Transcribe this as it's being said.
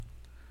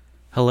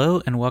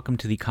Hello and welcome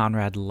to the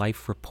Conrad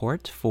Life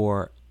Report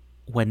for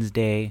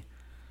Wednesday,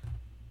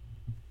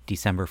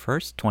 December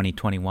 1st,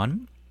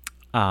 2021.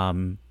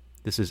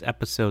 This is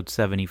episode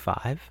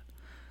 75.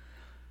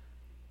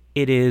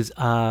 It is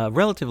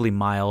relatively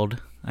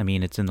mild. I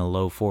mean, it's in the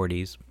low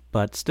 40s,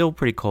 but still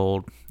pretty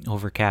cold.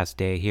 Overcast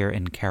day here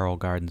in Carroll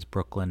Gardens,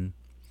 Brooklyn.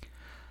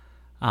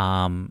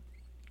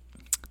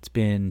 It's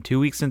been 2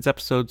 weeks since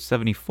episode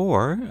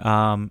 74,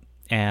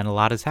 and a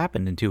lot has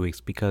happened in 2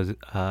 weeks because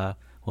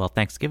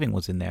Thanksgiving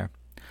was in there,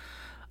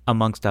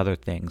 amongst other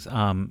things.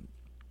 A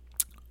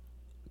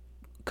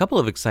couple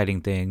of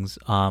exciting things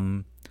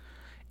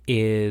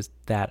is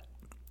that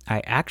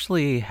I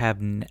actually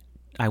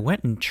I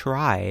went and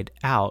tried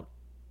out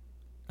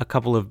a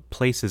couple of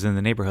places in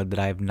the neighborhood that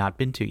I have not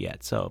been to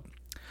yet. So,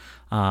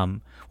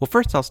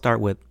 first I'll start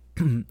with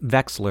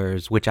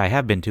Vexler's, which I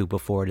have been to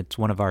before. It's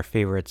one of our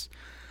favorites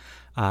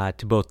to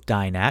both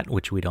dine at,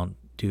 which we don't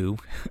do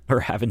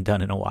or haven't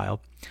done in a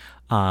while,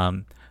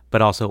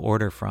 but also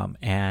order from.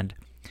 And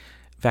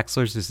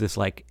Vexler's is this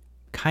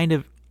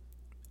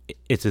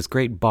it's this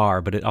great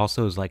bar, but it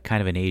also is like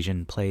kind of an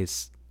Asian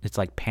place. It's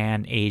like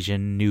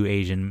pan-Asian, new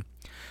Asian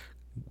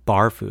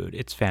bar food.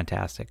 It's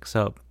fantastic.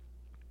 So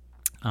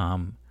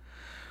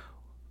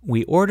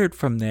we ordered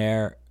from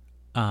there,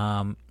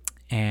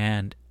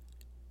 and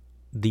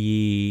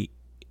it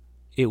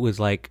was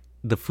like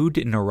the food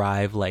didn't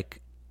arrive like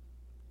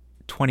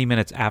 20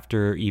 minutes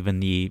after even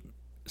the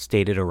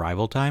stated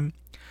arrival time.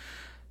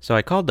 So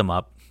I called them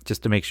up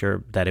just to make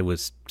sure that it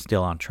was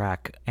still on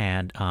track,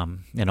 and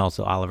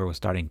also Oliver was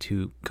starting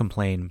to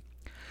complain.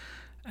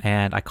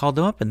 And I called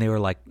them up, and they were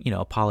like,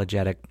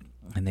 apologetic,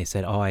 and they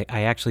said, "Oh, I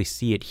actually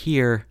see it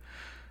here.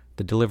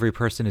 The delivery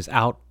person is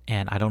out,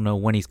 and I don't know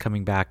when he's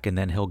coming back, and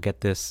then he'll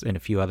get this and a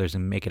few others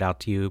and make it out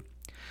to you."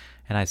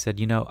 And I said,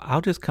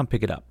 "I'll just come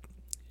pick it up."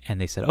 And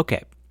they said,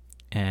 "Okay."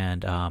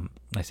 And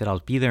I said, "I'll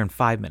be there in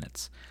 5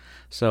 minutes."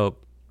 So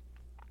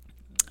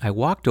I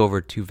walked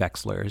over to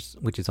Vexler's,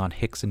 which is on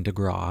Hicks and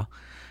DeGraw,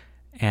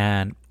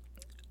 and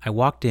I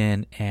walked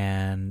in,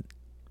 and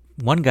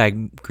one guy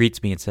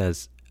greets me and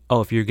says,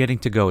 "Oh, if you're getting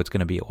to go, it's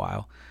going to be a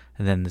while."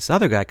 And then this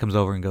other guy comes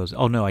over and goes,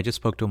 "Oh, no, I just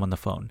spoke to him on the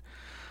phone.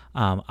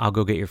 I'll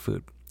go get your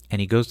food." And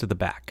he goes to the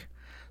back.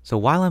 So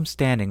while I'm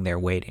standing there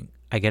waiting,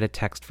 I get a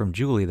text from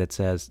Julie that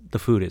says, "The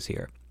food is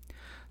here."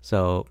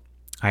 So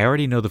I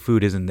already know the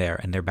food isn't there,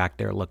 and they're back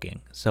there looking.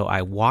 So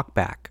I walk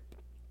back,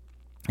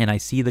 and I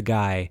see the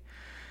guy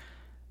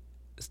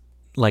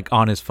like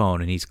on his phone,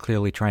 and he's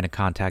clearly trying to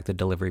contact the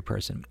delivery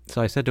person. So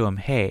I said to him,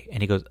 "Hey,"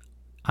 and he goes,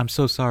 "I'm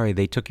so sorry,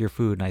 they took your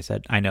food." And I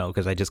said, "I know,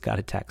 because I just got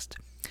a text."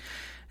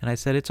 And I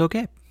said, "It's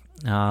okay.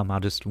 I'll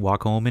just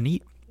walk home and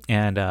eat."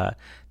 And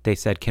they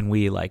said, "Can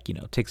we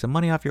take some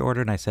money off your order?"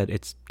 And I said,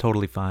 "It's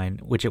totally fine,"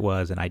 which it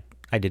was, and I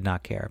did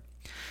not care.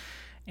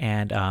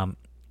 And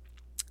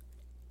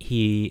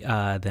he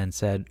then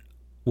said,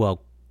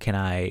 "Well, can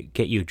I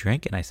get you a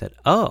drink?" And I said,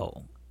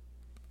 "Oh,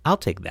 I'll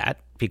take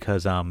that,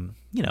 because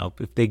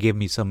if they give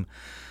me some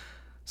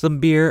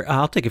beer,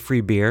 I'll take a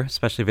free beer,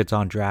 especially if it's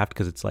on draft,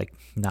 because it's like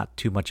not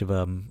too much of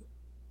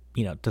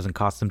it doesn't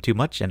cost them too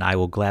much, and I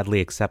will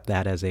gladly accept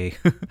that as a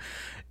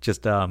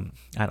just I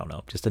don't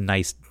know, just a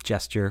nice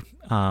gesture."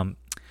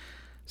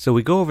 So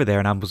we go over there,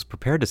 and I was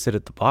prepared to sit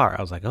at the bar.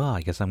 I was like, "Oh,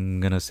 I guess I'm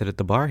gonna sit at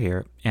the bar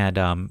here."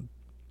 And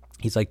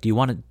he's like, "Do you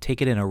want to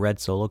take it in a red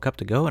Solo cup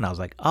to go?" And I was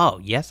like, "Oh,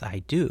 yes,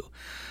 I do."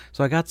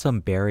 So I got some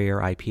Barrier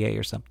IPA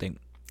or something.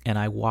 And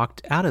I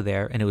walked out of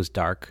there, and it was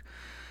dark,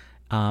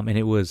 and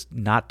it was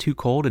not too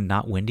cold and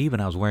not windy,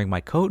 but I was wearing my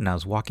coat, and I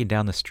was walking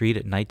down the street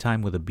at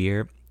nighttime with a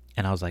beer,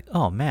 and I was like,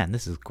 "Oh, man,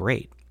 this is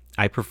great."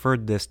 I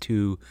preferred this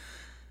to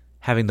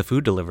having the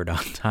food delivered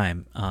on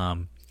time.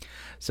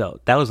 So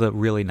that was a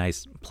really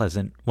nice,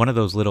 pleasant, one of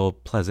those little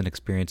pleasant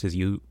experiences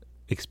you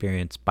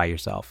experience by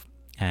yourself,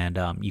 and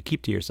you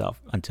keep to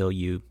yourself until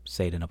you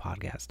say it in a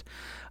podcast.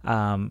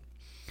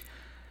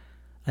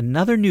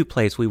 Another new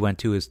place we went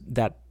to is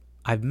that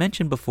I've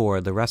mentioned before,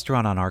 the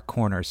restaurant on our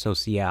corner,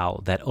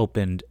 Social, that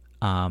opened,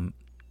 I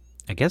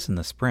guess, in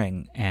the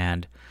spring.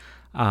 And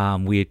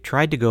we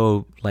tried to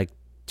go like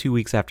 2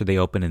 weeks after they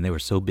opened, and they were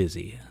so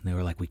busy. And they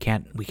were like, we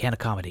can't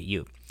accommodate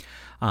you,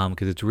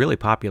 because it's really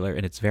popular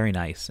and it's very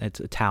nice. It's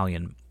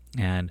Italian.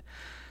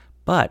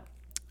 But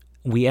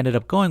we ended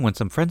up going when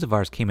some friends of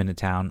ours came into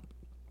town,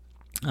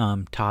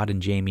 Todd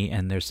and Jamie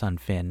and their son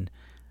Finn.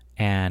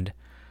 And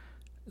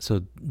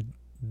so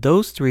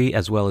those three,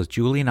 as well as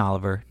Julie and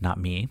Oliver, not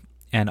me,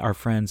 and our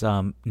friends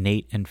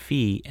Nate and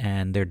Fee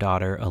and their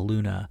daughter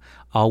Aluna,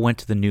 all went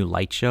to the new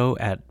light show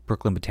at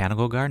Brooklyn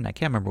Botanical Garden. I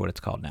can't remember what it's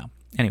called now.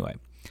 Anyway,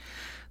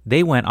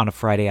 they went on a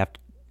Friday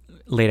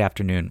late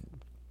afternoon,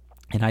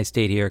 and I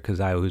stayed here because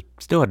I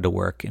still had to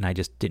work, and I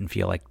just didn't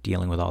feel like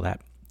dealing with all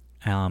that.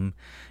 And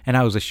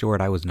I was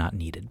assured I was not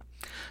needed.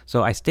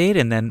 So I stayed,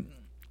 and then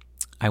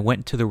I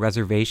went to the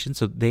reservation.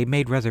 So they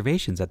made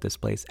reservations at this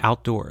place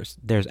outdoors.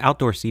 There's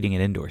outdoor seating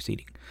and indoor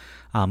seating.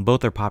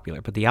 Both are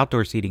popular, but the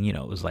outdoor seating, it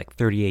was like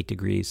 38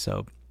 degrees.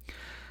 So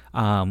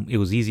it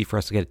was easy for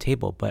us to get a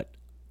table. But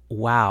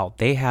wow,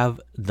 they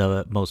have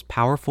the most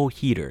powerful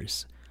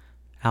heaters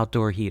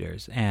outdoor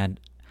heaters, and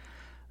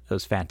it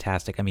was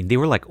fantastic. I mean, they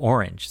were like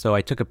orange. So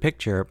I took a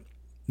picture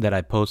that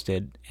I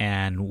posted,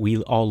 and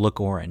we all look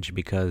orange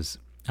because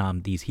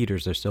these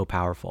heaters are so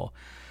powerful.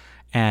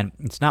 And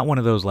it's not one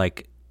of those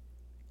like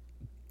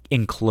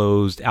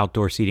enclosed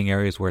outdoor seating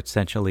areas where it's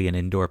essentially an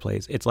indoor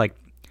place. It's like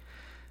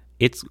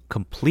it's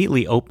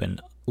completely open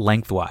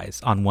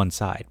lengthwise on one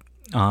side.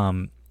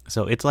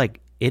 So it's like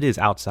it is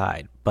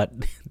outside, but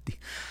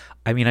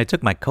I mean, I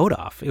took my coat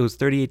off. It was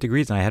 38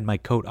 degrees and I had my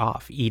coat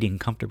off eating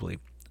comfortably.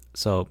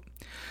 So,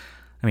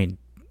 I mean,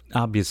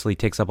 obviously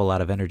takes up a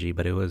lot of energy,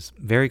 but it was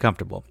very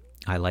comfortable.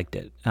 I liked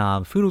it.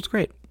 Food was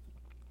great.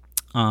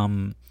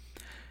 And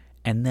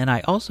then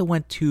I also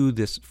went to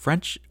this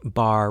French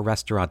bar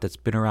restaurant that's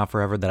been around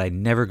forever that I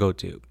never go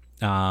to,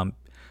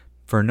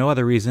 for no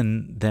other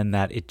reason than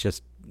that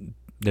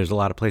there's a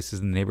lot of places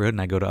in the neighborhood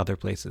and I go to other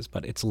places.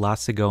 But it's La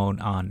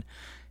Sagone on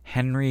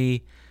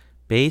Henry,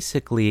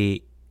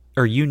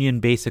 Union,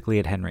 basically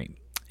at Henry.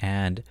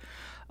 And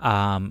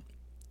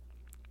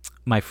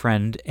my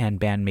friend and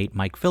bandmate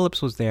Mike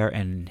Phillips was there,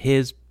 and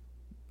his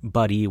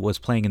buddy was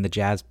playing in the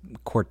jazz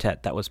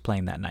quartet that was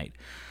playing that night.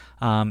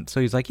 So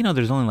he's like,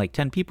 there's only like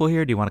 10 people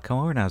here. Do you want to come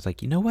over? And I was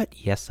like, you know what?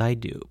 Yes, I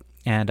do.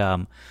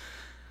 And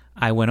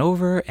I went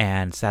over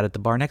and sat at the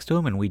bar next to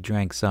him, and we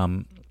drank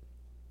some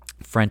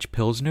French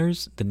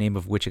Pilsners, the name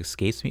of which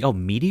escapes me. Oh,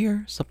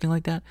 Meteor? Something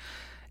like that.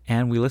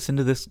 And we listened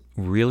to this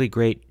really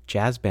great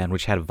jazz band,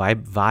 which had a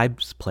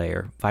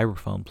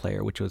vibraphone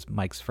player, which was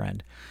Mike's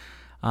friend.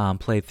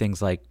 Played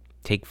things like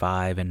Take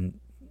 5, and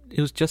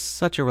it was just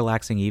such a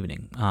relaxing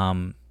evening.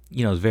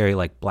 It was very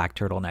like black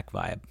turtleneck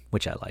vibe,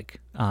 which I like.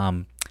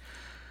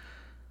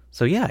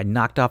 So yeah, I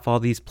knocked off all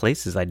these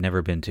places I'd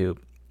never been to,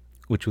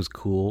 which was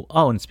cool.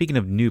 Oh, and speaking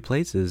of new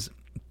places,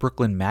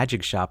 Brooklyn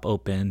Magic Shop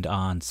opened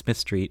on Smith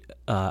Street,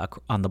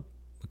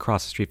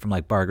 across the street from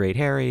like Bar Great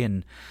Harry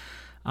and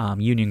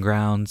Union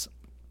Grounds.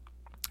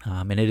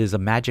 And it is a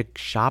magic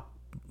shop,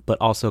 but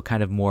also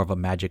kind of more of a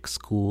magic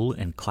school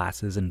and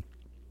classes and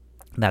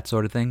that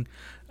sort of thing.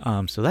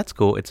 So that's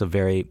cool. It's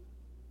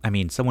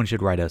someone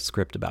should write a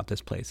script about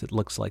this place. It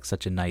looks like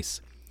such a nice,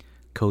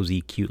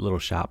 cozy, cute little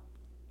shop.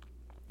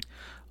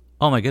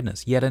 Oh my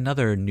goodness, yet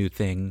another new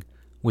thing,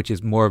 which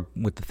is more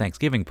with the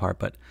Thanksgiving part,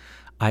 but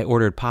I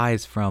ordered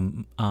pies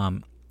from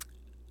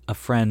a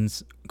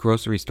friend's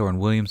grocery store in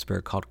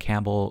Williamsburg called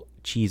Campbell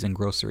Cheese and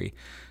Grocery.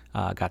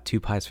 Got 2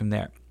 pies from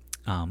there,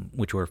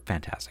 which were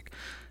fantastic.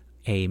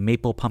 A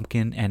maple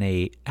pumpkin and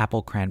a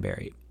apple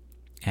cranberry.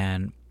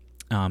 And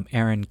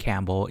Erin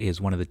Campbell is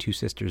one of the 2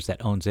 sisters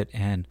that owns it,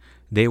 and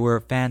they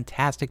were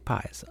fantastic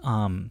pies.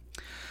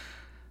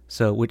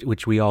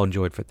 Which we all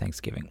enjoyed for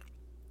Thanksgiving.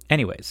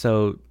 Anyway,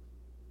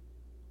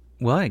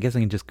 I guess I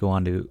can just go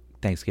on to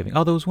Thanksgiving.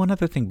 Oh, there was one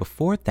other thing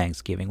before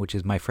Thanksgiving, which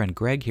is my friend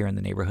Greg here in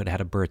the neighborhood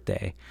had a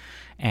birthday,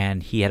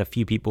 and he had a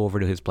few people over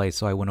to his place,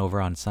 so I went over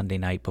on Sunday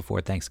night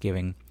before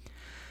Thanksgiving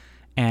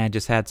and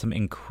just had some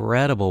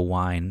incredible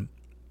wine.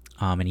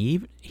 And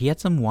he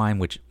had some wine,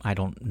 which I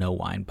don't know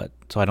wine,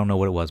 so I don't know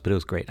what it was, but it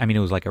was great. I mean,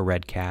 it was like a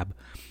red cab.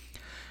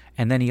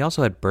 And then he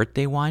also had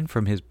birthday wine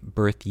from his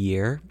birth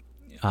year,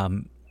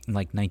 like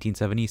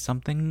 1970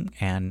 something,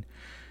 and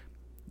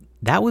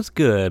that was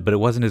good, but it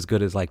wasn't as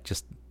good as like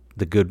just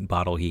the good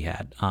bottle he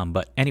had.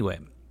 But anyway,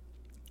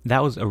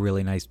 that was a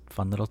really nice,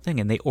 fun little thing.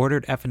 And they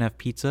ordered F&F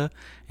pizza,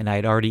 and I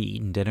had already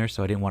eaten dinner,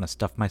 so I didn't want to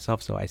stuff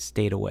myself, so I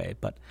stayed away.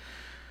 But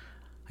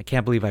I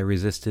can't believe I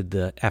resisted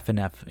the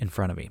F&F in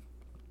front of me.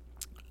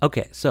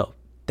 Okay, so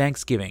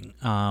Thanksgiving.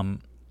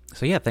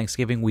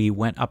 Thanksgiving, we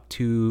went up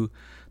to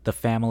the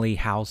family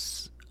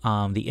house,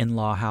 the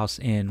in-law house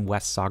in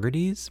West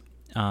Saugerties,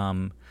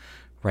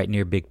 right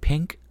near Big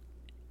Pink.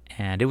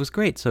 And it was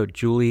great. So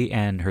Julie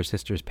and her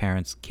sister's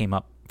parents came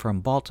up from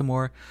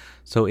Baltimore.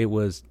 So it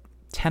was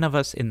 10 of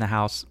us in the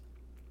house.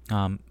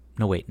 9.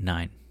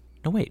 9.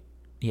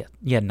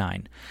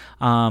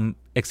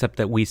 Except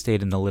that we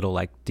stayed in the little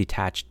like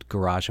detached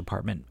garage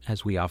apartment,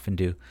 as we often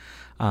do,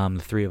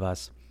 the 3 of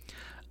us.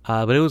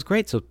 But it was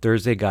great. So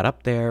Thursday got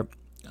up there.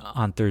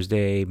 On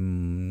Thursday,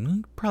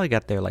 probably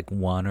got there like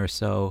 1 or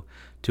so,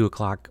 2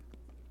 o'clock.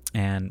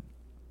 And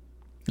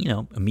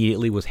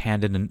immediately was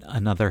handed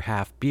another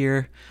half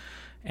beer,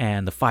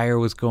 and the fire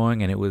was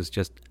going, and it was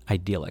just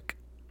idyllic.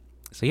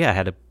 So yeah, I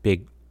had a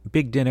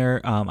big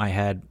dinner. I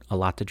had a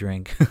lot to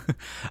drink.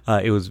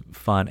 It was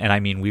fun, and I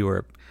mean, we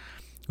were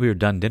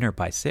done dinner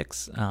by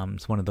 6.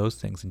 It's one of those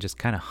things, and just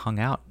kind of hung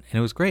out, and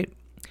it was great.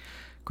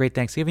 Great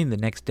Thanksgiving. The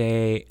next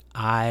day,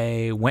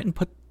 I went and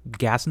put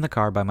gas in the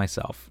car by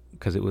myself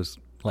because it was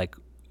like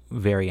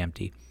very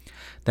empty.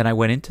 Then I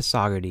went into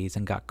Saugerties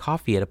and got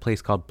coffee at a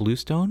place called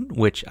Bluestone,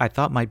 which I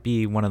thought might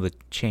be one of the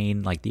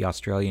chain, like the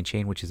Australian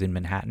chain, which is in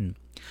Manhattan.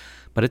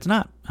 But it's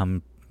not.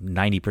 I'm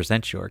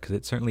 90% sure because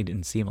it certainly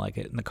didn't seem like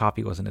it, and the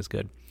coffee wasn't as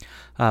good.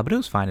 But it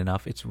was fine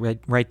enough. It's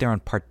right there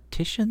on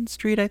Partition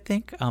Street, I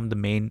think,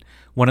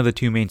 one of the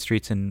 2 main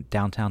streets in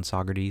downtown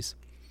Saugerties.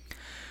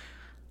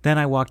 Then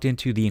I walked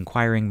into the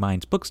Inquiring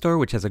Minds bookstore,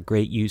 which has a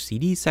great used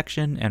CD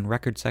section and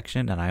record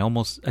section, and I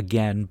almost,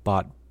 again,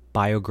 bought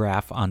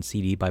Biograph on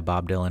CD by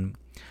Bob Dylan.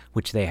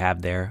 which they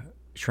have there,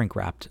 shrink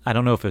wrapped. I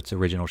don't know if it's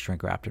original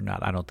shrink wrapped or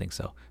not. I don't think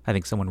so. I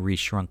think someone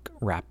re-shrunk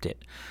wrapped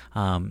it,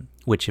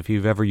 which if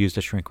you've ever used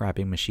a shrink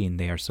wrapping machine,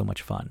 they are so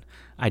much fun.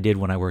 I did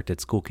when I worked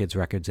at School Kids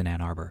Records in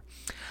Ann Arbor.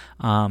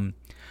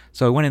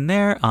 So I went in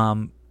there.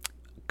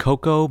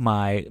 Coco,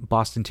 my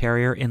Boston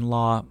Terrier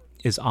in-law,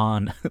 is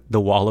on the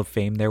wall of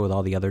fame there with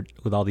all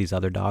these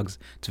other dogs.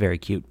 It's very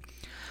cute.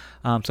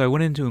 So I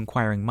went into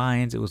Inquiring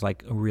Minds. It was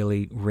like a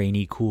really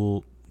rainy,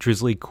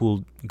 drizzly,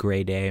 cool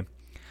gray day.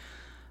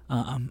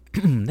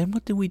 Then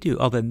what did we do?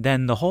 Oh,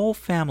 then the whole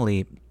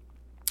family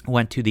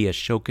went to the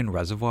Ashokan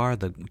Reservoir,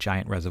 the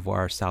giant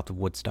reservoir south of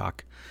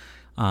Woodstock,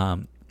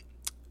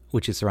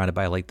 which is surrounded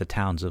by like the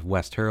towns of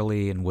West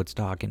Hurley and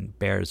Woodstock and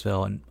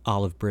Bearsville and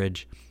Olive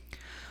Bridge,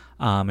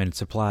 and it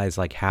supplies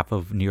like half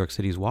of New York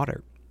City's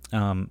water.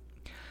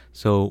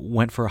 So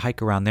went for a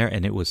hike around there,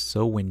 and it was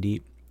so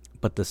windy,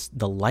 but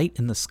the light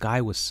in the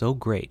sky was so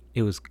great.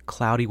 It was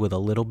cloudy with a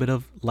little bit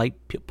of light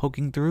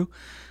poking through,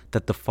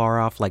 that the far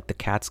off, like the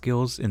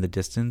Catskills in the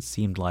distance,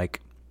 seemed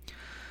like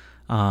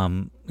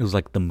it was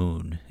like the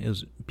moon. It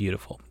was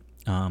beautiful.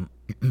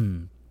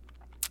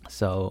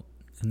 So,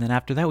 and then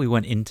after that, we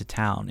went into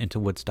town, into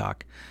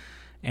Woodstock,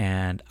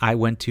 and I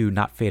went to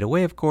Not Fade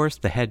Away, of course,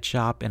 the head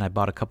shop, and I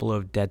bought a couple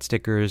of Dead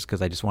stickers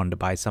because I just wanted to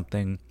buy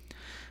something.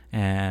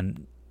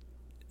 And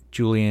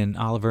Julian,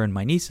 Oliver, and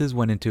my nieces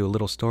went into a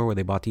little store where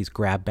they bought these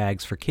grab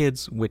bags for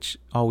kids, which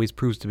always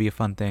proves to be a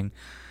fun thing.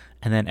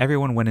 And then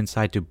everyone went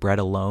inside to Bread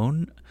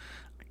Alone,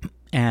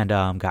 and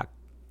I got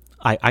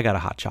a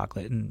hot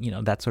chocolate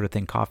and that sort of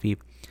thing, coffee.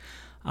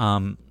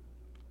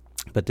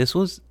 But this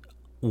was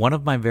one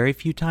of my very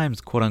few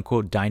times, quote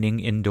unquote, dining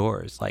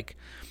indoors. Like,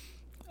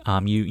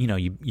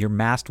 you're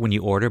masked when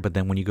you order, but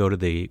then when you go to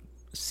the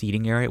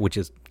seating area, which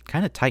is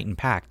kind of tight and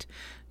packed,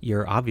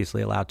 you're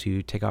obviously allowed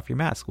to take off your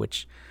mask,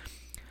 which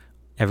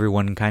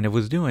everyone kind of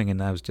was doing. And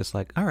I was just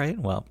like, all right,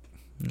 well,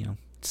 it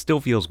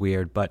still feels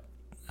weird, but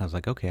I was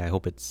like, okay, I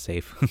hope it's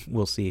safe.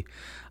 We'll see.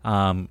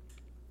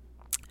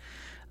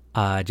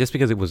 Just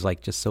because it was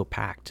like just so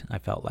packed, I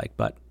felt like,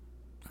 but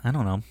I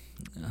don't know.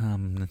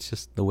 It's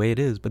just the way it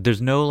is. But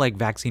there's no like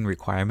vaccine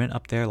requirement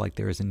up there like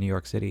there is in New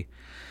York City.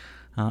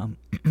 Well,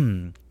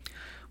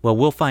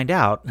 we'll find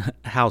out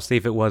how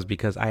safe it was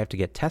because I have to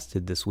get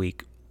tested this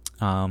week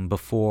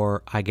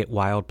before I get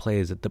Wild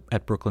Plays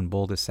at Brooklyn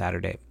Bowl this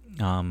Saturday,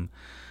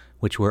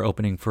 which we're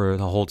opening for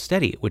the Hold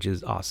Steady, which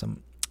is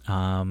awesome.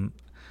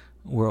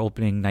 We're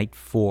opening night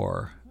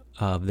 4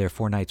 of their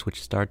 4 nights,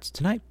 which starts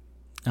tonight.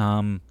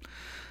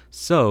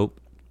 So,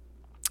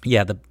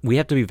 yeah, we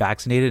have to be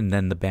vaccinated, and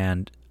then the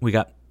band, we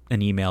got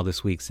an email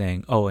this week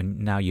saying, oh, and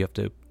now you have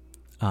to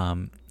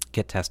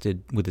get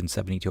tested within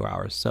 72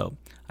 hours. So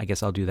I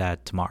guess I'll do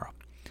that tomorrow.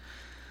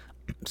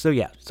 So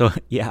yeah,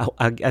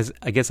 I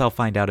guess I'll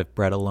find out if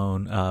Bread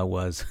Alone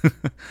was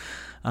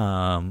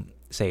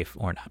safe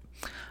or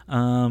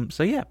not.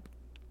 So yeah,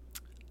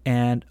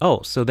 and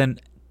so then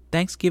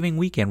Thanksgiving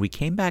weekend we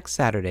came back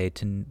Saturday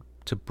to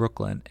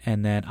Brooklyn,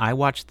 and then I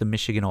watched the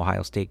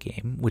Michigan-Ohio State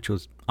game, which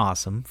was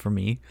awesome for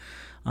me.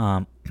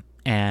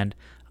 And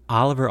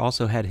Oliver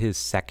also had his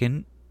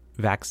second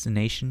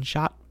vaccination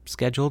shot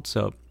scheduled,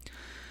 so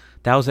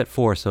that was at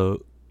 4.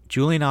 So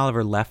Julie and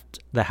Oliver left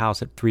the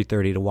house at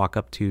 3:30 to walk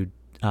up to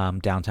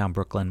downtown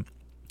Brooklyn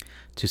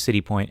to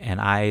City Point, and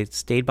I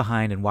stayed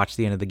behind and watched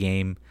the end of the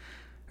game.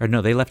 Or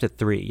no, they left at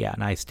 3, yeah,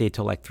 and I stayed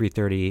till like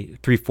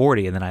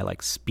 3:40, and then I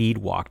like speed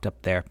walked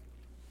up there.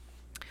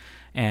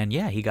 And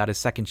yeah, he got his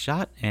second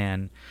shot,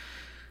 and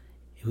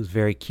it was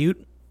very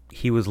cute.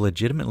 He was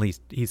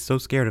he's so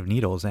scared of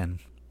needles, and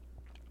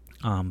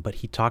but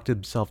he talked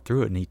himself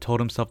through it, and he told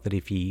himself that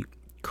if he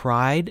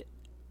cried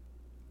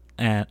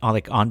and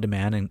like on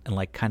demand and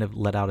like kind of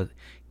let out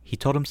he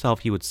told himself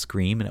he would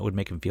scream and it would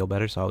make him feel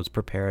better. So I was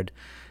prepared,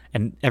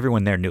 and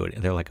everyone there knew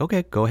it. They're like,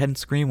 okay, go ahead and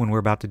scream when we're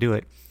about to do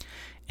it.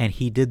 And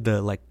he did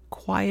the like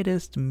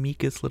quietest,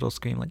 meekest little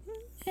scream, like,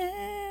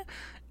 eh.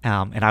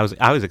 And I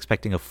was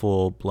expecting a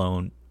full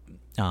blown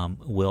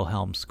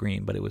Wilhelm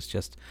scream, but it was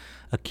just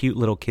a cute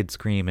little kid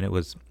scream, and it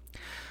was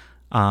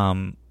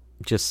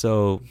just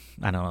so,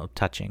 I don't know,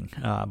 touching.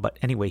 But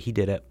anyway, he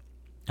did it.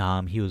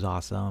 He was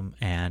awesome,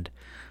 and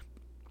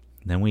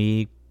then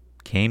we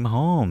came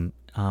home.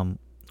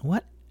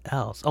 What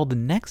else? Oh, the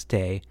next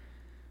day,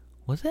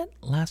 was it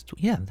last?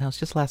 Yeah, that was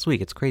just last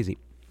week. It's crazy,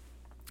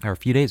 or a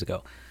few days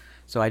ago.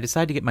 So I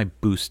decided to get my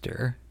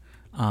booster.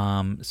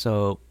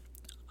 So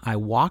I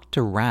walked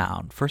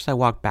around. First, I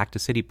walked back to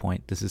City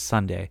Point. This is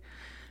Sunday.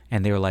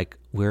 And they were like,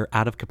 we're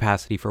out of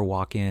capacity for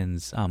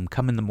walk-ins.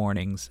 Come in the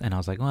mornings. And I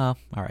was like, well,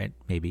 all right,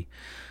 maybe.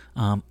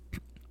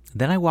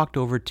 Then I walked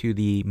over to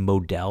the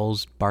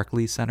Modell's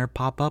Barclays Center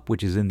pop-up,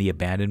 which is in the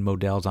abandoned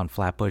Modell's on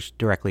Flatbush,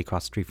 directly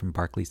across the street from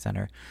Barclays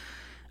Center.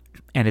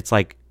 And it's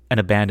like an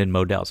abandoned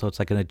Modell. So it's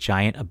like a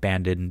giant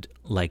abandoned,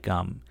 like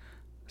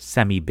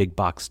semi-big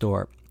box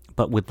store,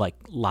 but with like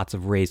lots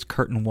of raised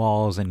curtain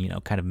walls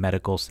and, kind of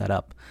medical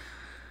setup.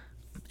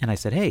 And I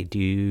said, hey,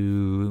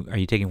 are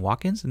you taking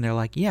walk-ins? And they're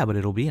like, yeah, but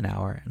it'll be an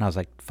hour. And I was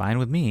like, fine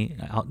with me.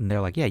 And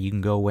they're like, yeah, you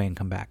can go away and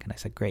come back. And I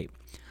said, great.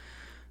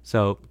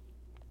 So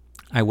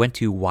I went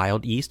to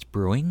Wild East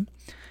Brewing,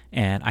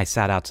 and I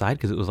sat outside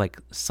because it was like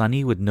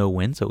sunny with no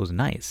wind, so it was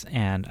nice.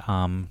 And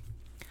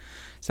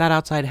sat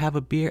outside, had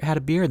a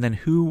beer, and then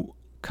who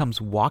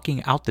comes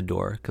walking out the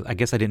door? Because I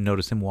guess I didn't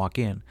notice him walk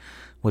in.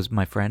 Was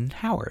my friend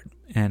Howard,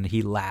 and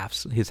he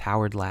laughs, his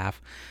Howard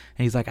laugh,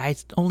 and he's like, "I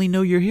only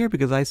know you're here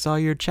because I saw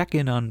your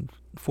check-in on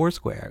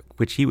Foursquare,"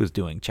 which he was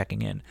doing,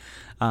 checking in.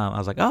 I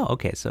was like, "Oh,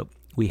 okay." So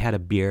we had a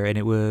beer, and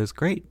it was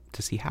great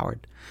to see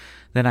Howard.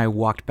 Then I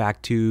walked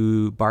back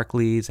to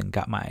Barclays and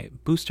got my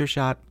booster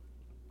shot.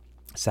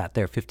 Sat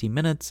there 15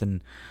 minutes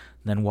and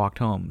then walked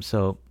home.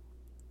 So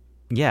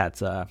yeah,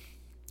 it's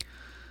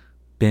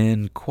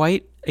been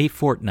quite a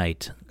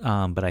fortnight,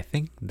 but I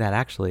think that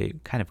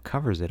actually kind of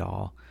covers it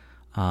all.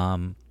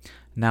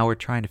 Now we're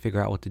trying to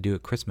figure out what to do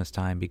at Christmas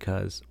time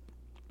because,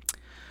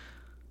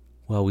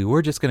 well, we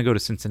were just going to go to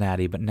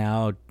Cincinnati, but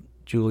now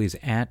Julie's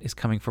aunt is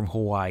coming from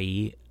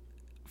Hawaii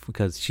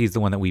because she's the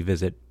one that we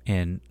visit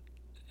in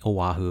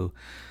Oahu.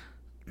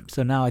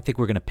 So now I think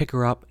we're going to pick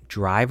her up,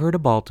 drive her to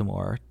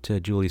Baltimore to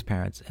Julie's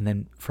parents, and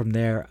then from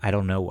there, I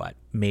don't know what,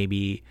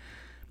 maybe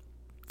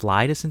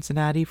fly to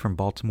Cincinnati from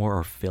Baltimore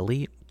or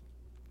Philly,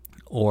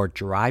 or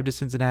drive to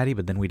Cincinnati,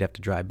 but then we'd have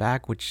to drive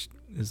back, which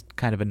is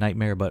kind of a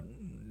nightmare, but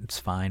it's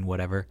fine,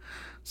 whatever.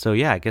 So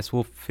yeah, I guess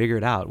we'll figure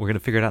it out. We're going to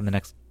figure it out in the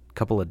next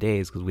couple of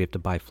days because we have to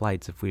buy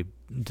flights if we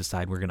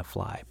decide we're going to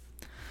fly.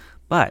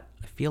 But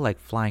I feel like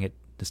flying at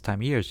this time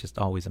of year is just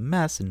always a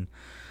mess, and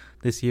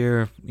this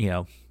year,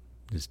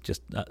 is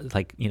just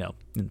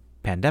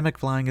pandemic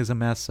flying is a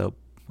mess, so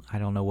I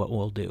don't know what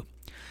we'll do.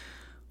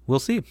 We'll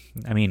see.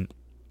 I mean,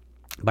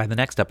 by the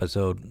next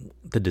episode,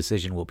 the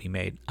decision will be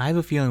made. I have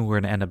a feeling we're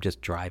going to end up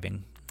just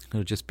driving.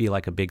 It'll just be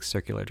like a big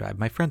circular drive.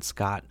 My friend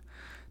Scott,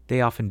 they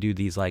often do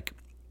these like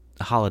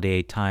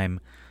holiday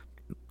time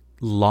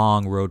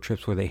long road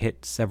trips where they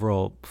hit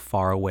several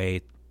far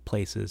away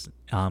places.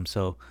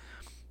 So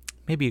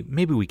maybe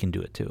we can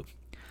do it too.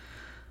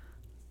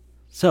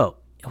 So,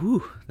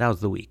 that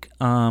was the week.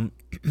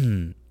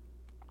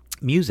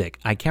 Music.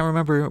 I can't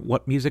remember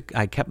what music.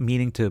 I kept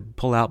meaning to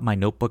pull out my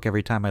notebook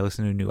every time I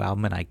listen to a new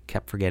album, and I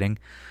kept forgetting.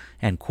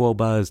 And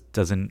Quillbuzz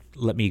doesn't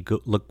let me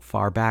look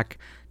far back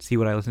to see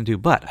what I listened to.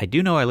 But I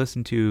do know I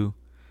listened to...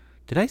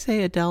 Did I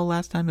say Adele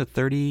last time? The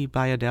 30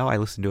 by Adele? I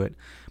listened to it.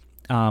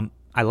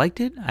 I liked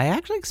it. I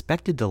actually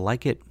expected to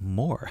like it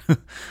more.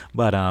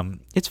 But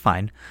it's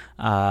fine.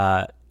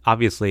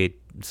 Obviously,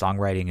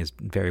 songwriting is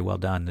very well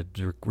done.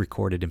 It's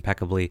recorded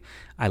impeccably.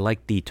 I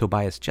like the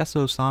Tobias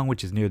Gesso song,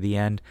 which is near the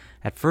end.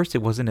 At first,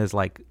 it wasn't as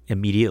like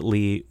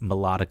immediately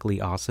melodically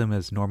awesome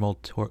as normal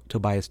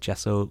Tobias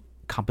Gesso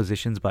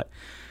compositions, but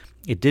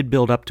it did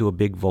build up to a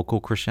big vocal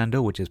crescendo,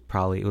 which is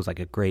probably, it was like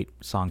a great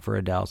song for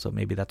Adele, so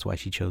maybe that's why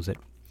she chose it.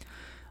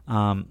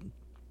 And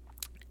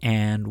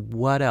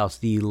what else?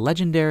 The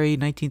legendary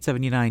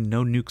 1979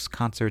 No Nukes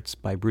concerts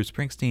by Bruce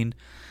Springsteen.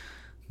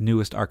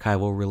 Newest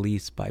archival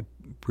release by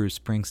Bruce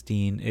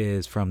Springsteen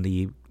is from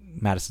the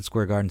Madison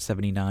Square Garden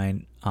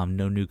 79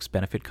 No Nukes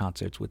benefit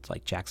concerts, with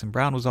like Jackson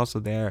Browne was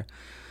also there,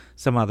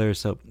 some others.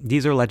 So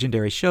these are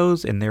legendary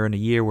shows, and they're in a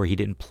year where he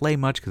didn't play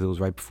much because it was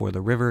right before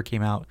The River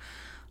came out,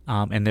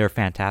 and they're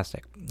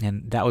fantastic.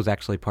 And that was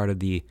actually part of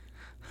the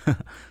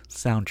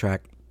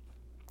soundtrack,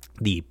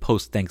 the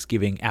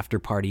post-Thanksgiving after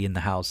party in the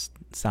house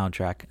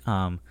soundtrack.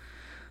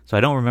 So I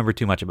don't remember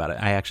too much about it.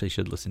 I actually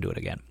should listen to it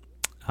again.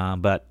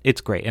 But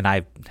it's great, and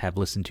I have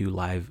listened to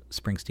live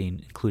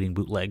Springsteen, including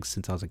bootlegs,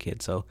 since I was a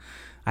kid, so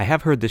I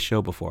have heard this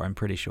show before, I'm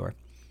pretty sure.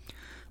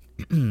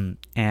 And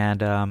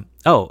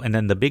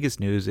then the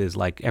biggest news is,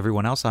 like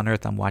everyone else on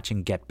Earth, I'm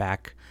watching Get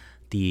Back,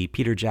 the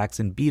Peter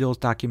Jackson Beatles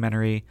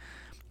documentary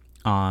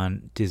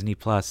on Disney+.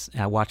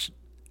 I watched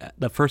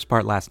the first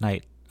part last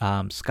night.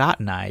 Scott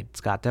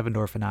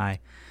Devendorf and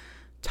I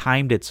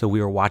timed it so we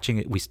were watching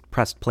it. We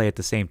pressed play at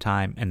the same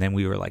time, and then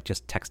we were like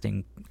just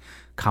texting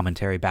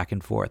commentary back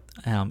and forth.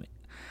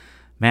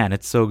 Man,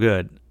 it's so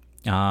good.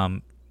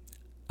 I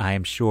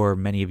am sure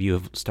many of you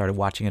have started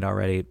watching it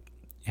already,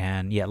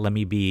 and yeah, let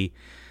me be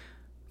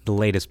the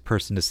latest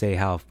person to say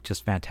how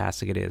just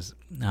fantastic it is.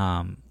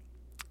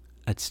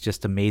 It's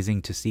just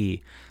amazing to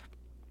see,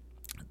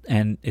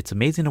 and it's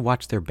amazing to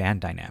watch their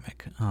band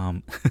dynamic,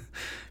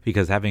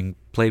 because having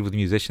played with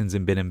musicians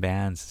and been in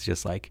bands, it's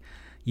just like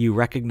you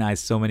recognize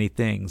so many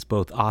things,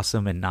 both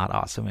awesome and not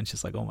awesome. And it's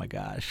just like, oh my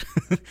gosh.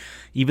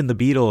 Even the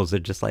Beatles, they're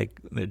just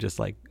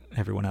like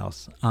everyone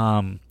else,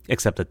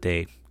 except that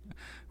they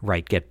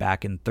write Get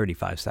Back in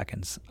 35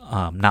 seconds,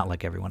 not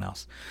like everyone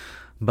else.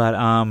 But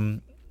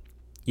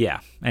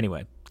yeah,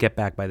 anyway, Get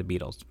Back by the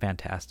Beatles,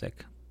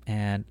 fantastic.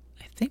 And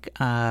I think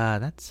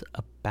that's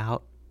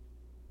about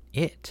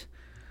it.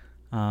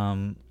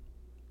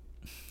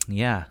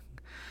 Yeah.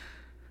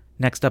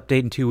 Next update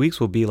in 2 weeks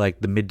will be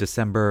like the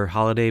mid-December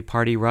holiday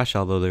party rush,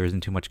 although there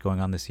isn't too much going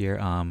on this year.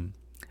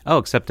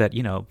 Except that,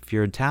 if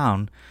you're in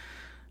town,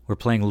 we're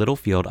playing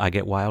Littlefield. I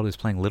Get Wild is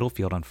playing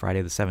Littlefield on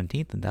Friday the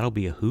 17th, and that'll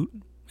be a hoot.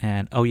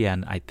 And oh yeah,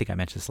 and I think I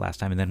mentioned this last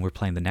time. And then we're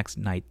playing the next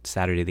night,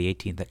 Saturday the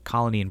 18th, at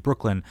Colony in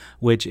Brooklyn,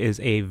 which is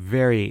a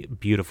very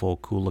beautiful,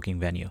 cool-looking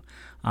venue.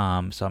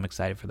 So I'm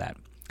excited for that.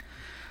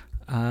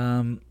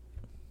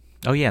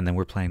 Oh yeah, and then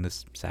we're playing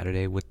this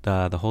Saturday with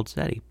the Hold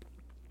Steady.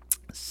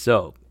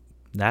 So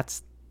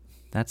that's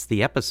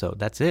the episode.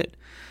 That's it.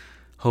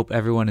 Hope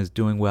everyone is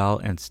doing well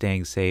and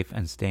staying safe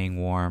and staying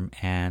warm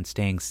and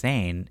staying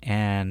sane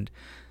and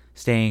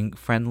staying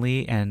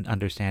friendly and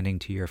understanding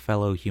to your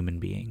fellow human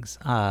beings.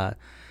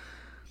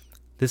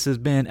 This has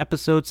been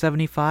episode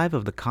 75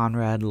 of the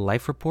Conrad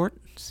Life Report.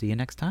 See you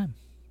next time.